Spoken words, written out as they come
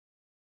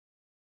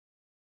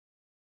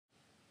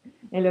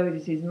Hello,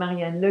 this is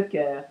Marianne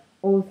Lecoeur,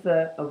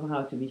 author of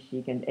How to Be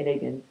Chic and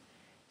Elegant.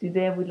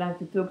 Today I would like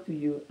to talk to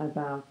you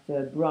about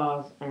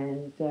bras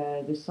and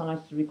the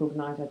signs to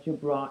recognize that your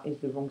bra is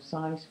the wrong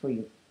size for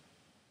you.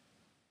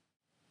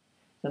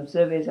 Some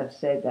surveys have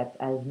said that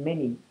as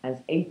many as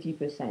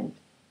 80%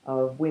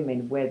 of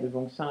women wear the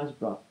wrong size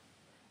bra,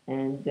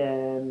 and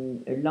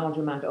a large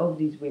amount of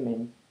these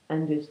women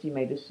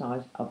underestimate the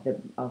size of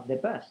their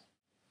bust.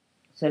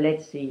 So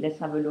let's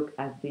have a look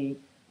at the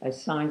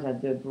signs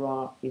that the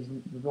bra is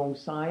the wrong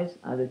size,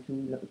 either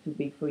too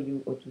big for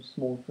you or too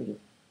small for you.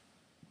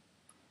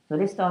 So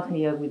let's start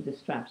here with the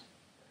straps.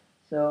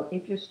 So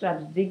if your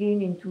straps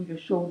digging into your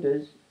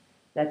shoulders,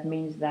 that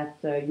means that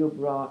your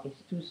bra is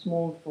too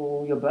small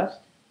for your bust,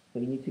 so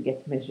you need to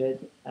get measured.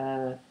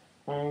 The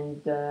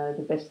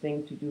best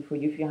thing to do for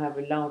you if you have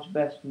a large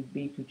bust would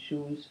be to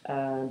choose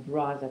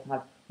bras that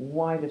have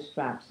wider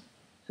straps,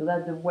 so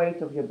that the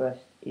weight of your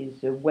bust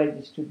is well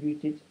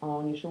distributed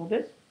on your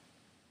shoulders.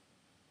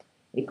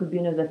 It could be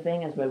another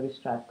thing as well with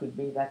straps. Could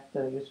be that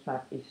your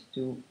strap is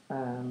too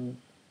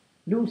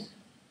loose.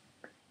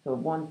 So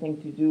one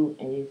thing to do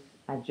is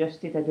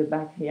adjust it at the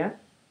back here.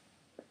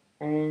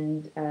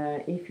 And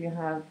if you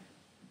have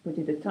put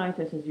it the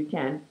tightest as you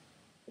can,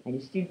 and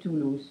it's still too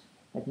loose,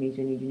 that means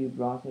you need a new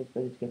bra, so it's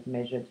better to get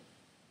measured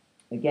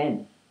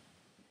again.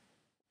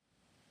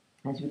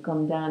 As we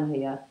come down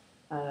here,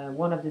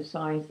 one of the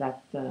signs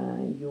that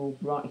your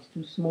bra is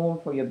too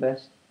small for your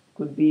bust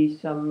could be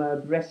some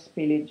breast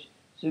spillage.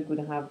 So you could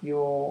have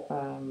your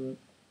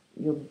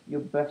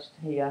bust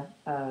here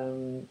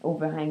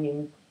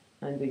overhanging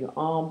under your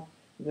arm.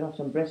 You could have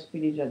some breast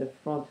spillage at the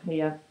front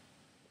here,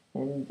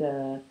 and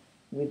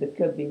with the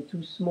cup being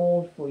too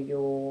small for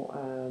your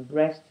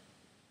breast,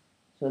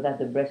 so that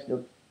the breast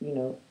looks,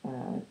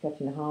 cut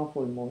in half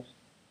almost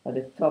at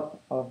the top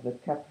of the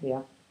cup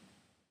here.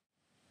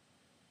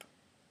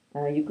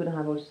 You could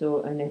have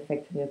also an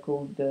effect here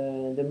called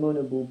the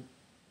monoboob,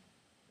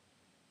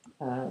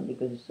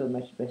 because there's so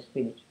much breast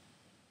spillage.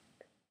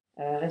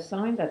 A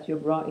sign that your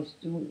bra is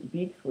too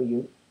big for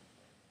you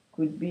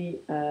could be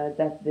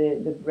that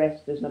the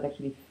breast does not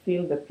actually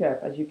fill the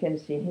cup. As you can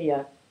see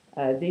here,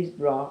 this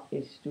bra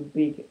is too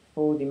big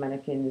for the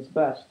mannequin's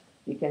bust.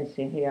 You can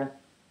see here.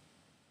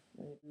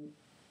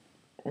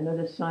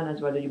 Another sign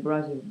as well that your bra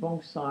is the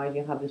wrong size.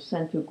 You have the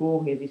center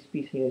gore here. This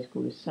piece here is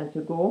called the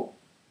center gore.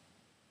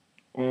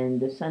 And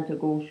the center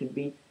gore should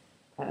be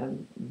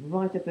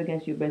right up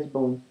against your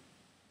breastbone.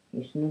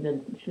 It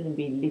shouldn't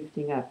be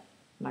lifting up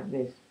like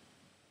this.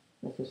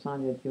 That's a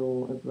sign that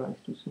your bra is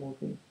too small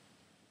for you.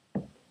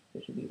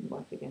 It should be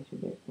right against your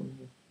breastbone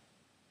here.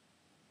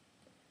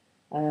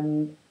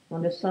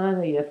 On the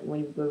side here,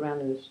 when you go around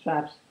the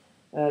straps,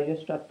 your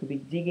strap could be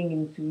digging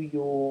into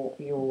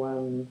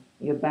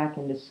your back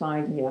and the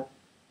side here.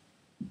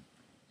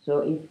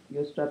 So if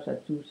your straps are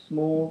too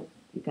small,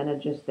 you can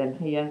adjust them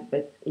here.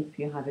 But if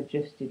you have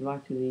adjusted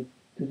right to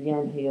the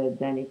end here,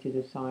 then it is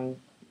a sign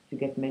to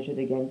get measured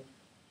again,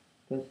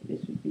 because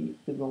this would be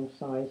the wrong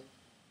size.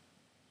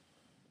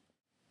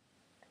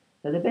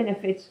 So the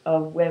benefits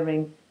of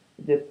wearing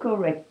the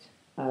correct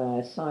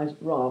size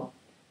bra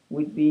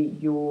would be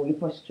your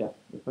posture.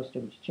 Your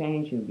posture will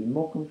change, you'll be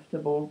more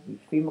comfortable, you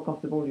feel more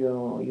comfortable,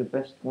 your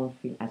bust won't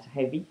feel as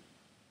heavy.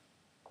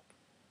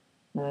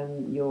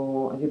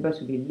 Your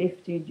bust will be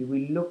lifted, you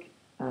will look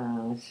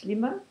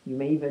slimmer, you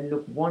may even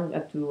look one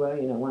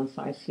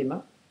size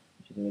slimmer,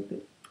 which is very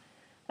good.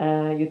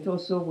 Your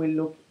torso will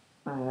look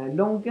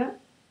longer,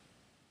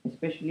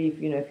 especially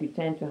if you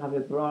tend to have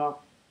a bra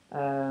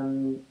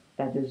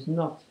that does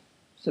not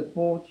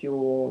support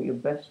your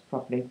bust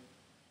properly.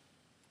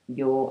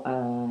 Your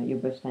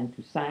bust tends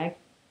to sag.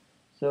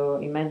 So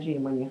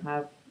imagine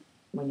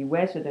when you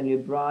wear suddenly a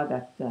bra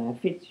that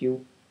fits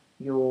you,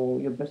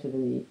 your bust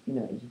suddenly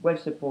is well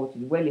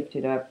supported, well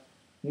lifted up.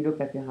 You look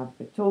like you have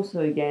a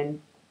torso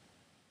again.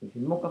 You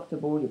feel more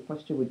comfortable. Your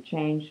posture would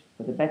change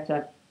for the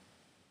better.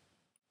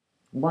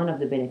 One of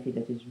the benefits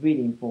that is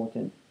really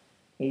important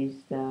is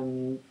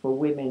for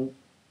women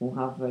who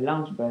have a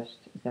large bust,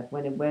 is that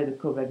when they wear the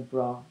correct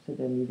bra,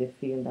 suddenly they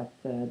feel that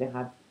they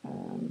have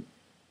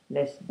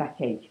less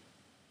backache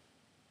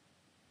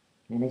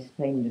and less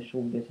pain in the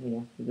shoulders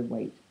here with the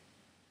weight.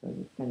 So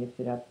you can lift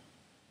it up.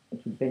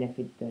 It will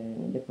benefit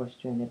the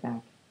posture and the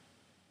back.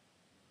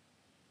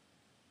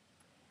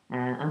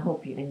 I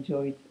hope you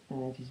enjoyed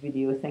this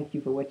video. Thank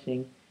you for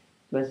watching.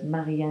 It was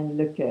Marianne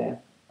Lecoeur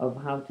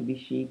of How to Be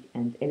Chic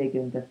and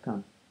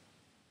Elegant.com.